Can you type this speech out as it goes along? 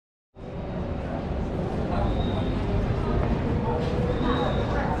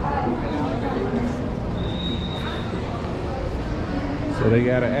So they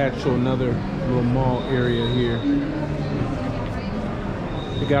got an actual another little mall area here.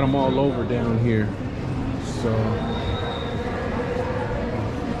 They got them all over down here. So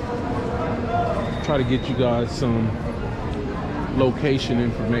try to get you guys some location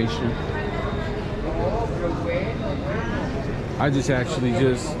information. I just actually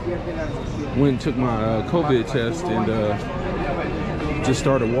went and took my COVID test and just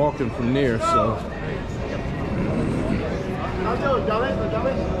started walking from there. So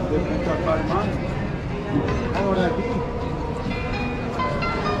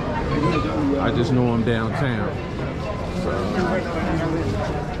I just know I'm downtown. So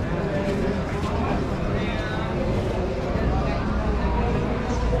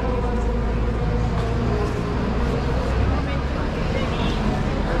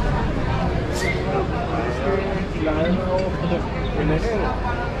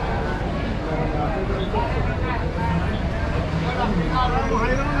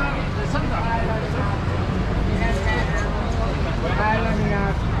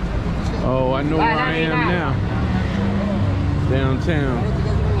oh, I know where I am now. Downtown.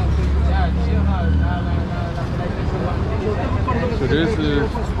 So this is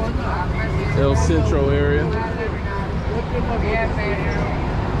El Centro area.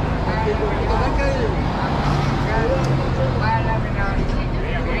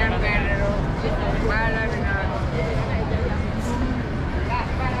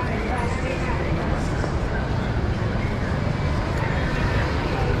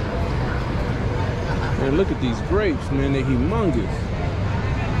 Man, look at these grapes, man. They're humongous.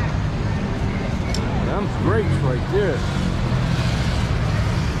 Them grapes right there.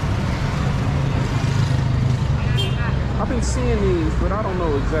 I've been seeing these, but I don't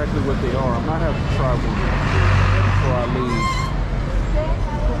know exactly what they are. I might have to try one before I leave.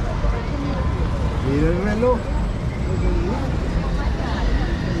 Mira el reloj.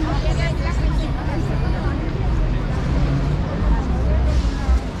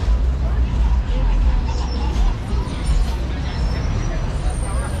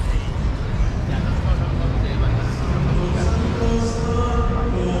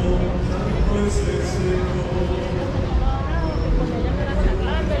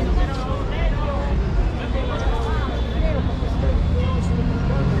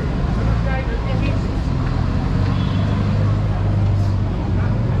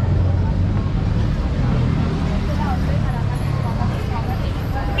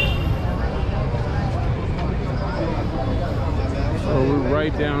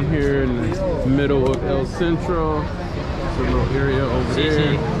 Right down here in the middle of El Centro. It's a little area over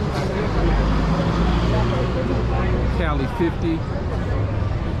there. Cali 50.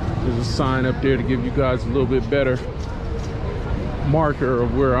 There's a sign up there to give you guys a little bit better marker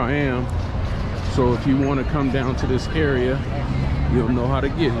of where I am. So if you want to come down to this area, you'll know how to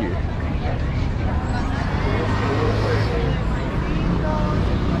get here.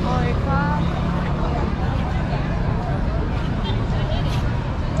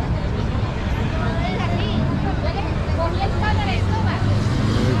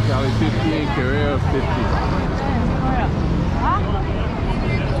 Cali 50 and Carrera 50.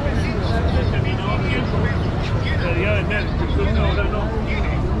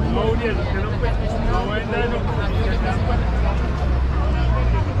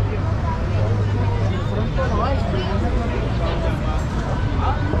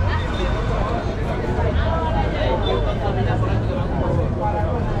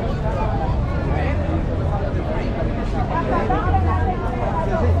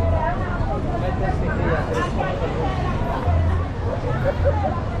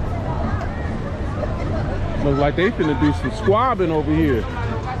 Looks like they finna do some squabbing over here.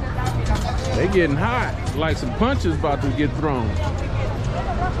 They getting hot, like some punches about to get thrown.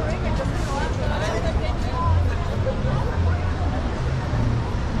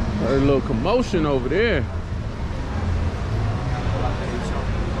 There's a little commotion over there.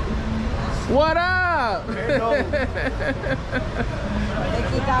 What up?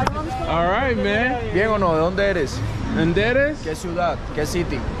 All right, man. Bien o no, ¿de dónde eres? ¿Dónde eres? ¿Qué ciudad? ¿Qué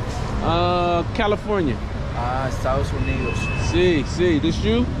city? California. Ah, Estados Unidos. Sí, sí. This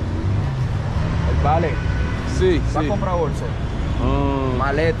you? Vale. Sí, ¿Va a sí. comprar bolso?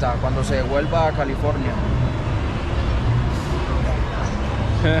 Maleta, cuando se vuelva a California.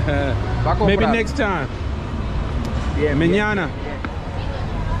 Va a comprar. Maybe next time. Bien, Mañana.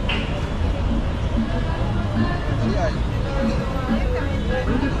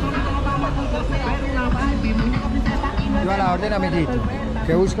 Yo a la orden, amiguito.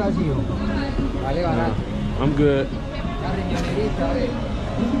 ¿Qué buscas, hijo? Vale, barato. I'm good. La riñonerita,